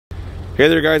Hey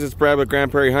there guys, it's Brad with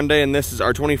Grande Hyundai, and this is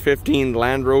our 2015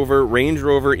 Land Rover Range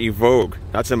Rover Evogue.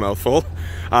 That's a mouthful.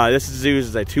 This is used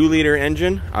as a 2-liter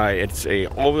engine. It's a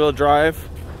all-wheel drive.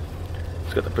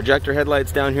 It's got the projector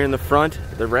headlights down here in the front.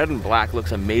 The red and black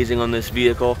looks amazing on this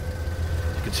vehicle.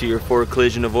 You can see your 4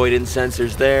 collision avoidance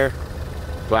sensors there.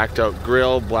 Blacked out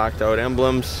grille, blacked out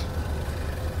emblems.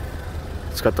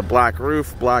 It's got the black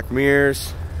roof, black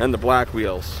mirrors, and the black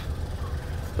wheels.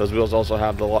 Those wheels also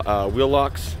have the wheel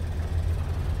locks.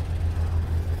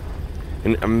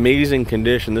 In amazing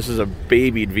condition. This is a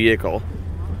babied vehicle.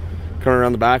 Coming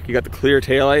around the back, you got the clear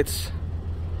taillights.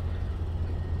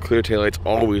 Clear taillights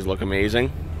always look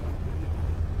amazing.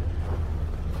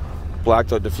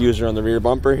 Blacked out diffuser on the rear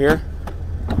bumper here.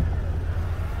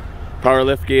 Power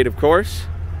lift gate, of course.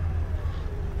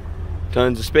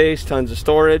 Tons of space, tons of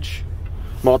storage.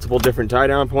 Multiple different tie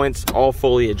down points, all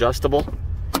fully adjustable.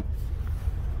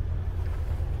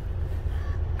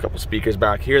 Couple speakers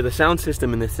back here. The sound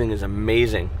system in this thing is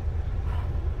amazing.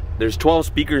 There's 12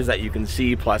 speakers that you can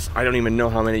see, plus I don't even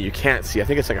know how many you can't see. I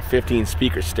think it's like a 15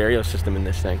 speaker stereo system in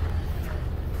this thing.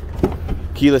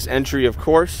 Keyless entry, of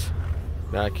course,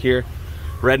 back here.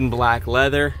 Red and black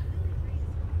leather.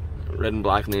 Red and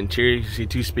black in the interior. You can see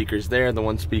 2 speakers there, the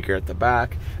 1 speaker at the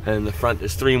back, and in the front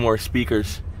there's 3 more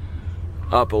speakers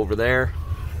up over there.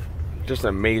 Just an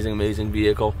amazing, amazing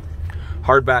vehicle.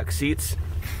 Hardback seats.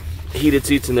 Heated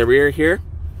seats in the rear here.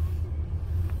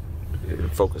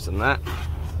 Focus on that.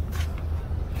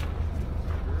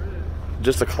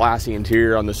 Just a classy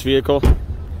interior on this vehicle.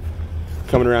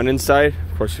 Coming around inside,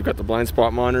 of course, you've got the blind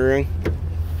spot monitoring.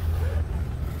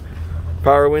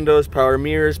 Power windows, power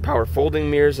mirrors, power folding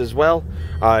mirrors as well.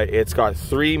 It's got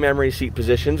 3 memory seat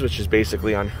positions, which is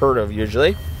basically unheard of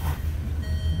usually.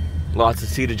 Lots of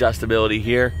seat adjustability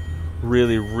here.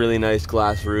 Really, really nice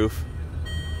glass roof.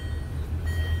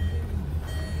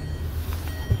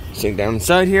 Sitting down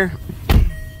inside here.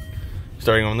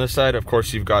 Starting on this side, of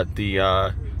course, you've got the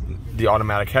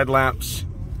automatic headlamps,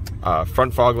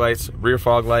 front fog lights, rear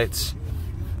fog lights.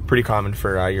 Pretty common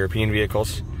for European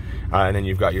vehicles. And then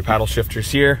you've got your paddle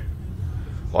shifters here.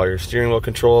 All your steering wheel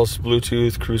controls,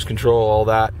 Bluetooth, cruise control, all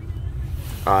that.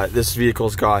 This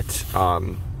vehicle's got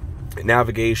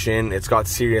navigation. It's got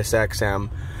Sirius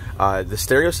XM. The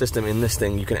stereo system in this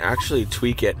thing, you can actually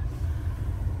tweak it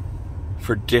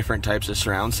for different types of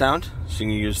surround sound. So you can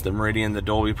use the Meridian, the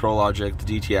Dolby Pro Logic,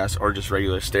 the DTS, or just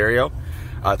regular stereo.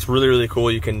 It's really, really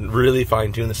cool. You can really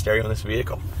fine tune the stereo in this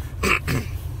vehicle.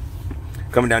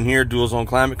 Coming down here, dual zone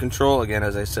climate control. Again,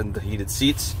 as I said, the heated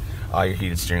seats. Your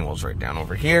heated steering wheel's right down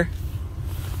over here.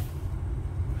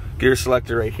 Gear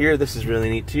selector right here. This is really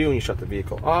neat too. When you shut the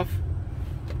vehicle off,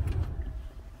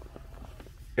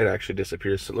 it actually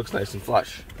disappears, so it looks nice and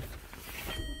flush.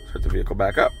 Start the vehicle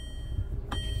back up.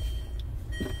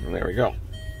 And there we go.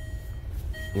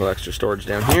 A little extra storage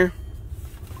down here.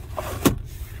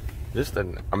 Just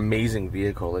an amazing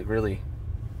vehicle. Like, really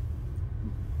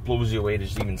blows you away to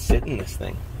just even sit in this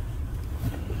thing.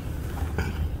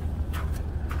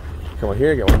 Come on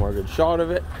here, get one more good shot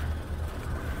of it.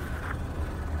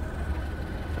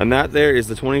 And that there is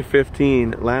the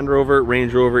 2015 Land Rover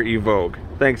Range Rover Evogue.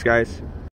 Thanks, guys.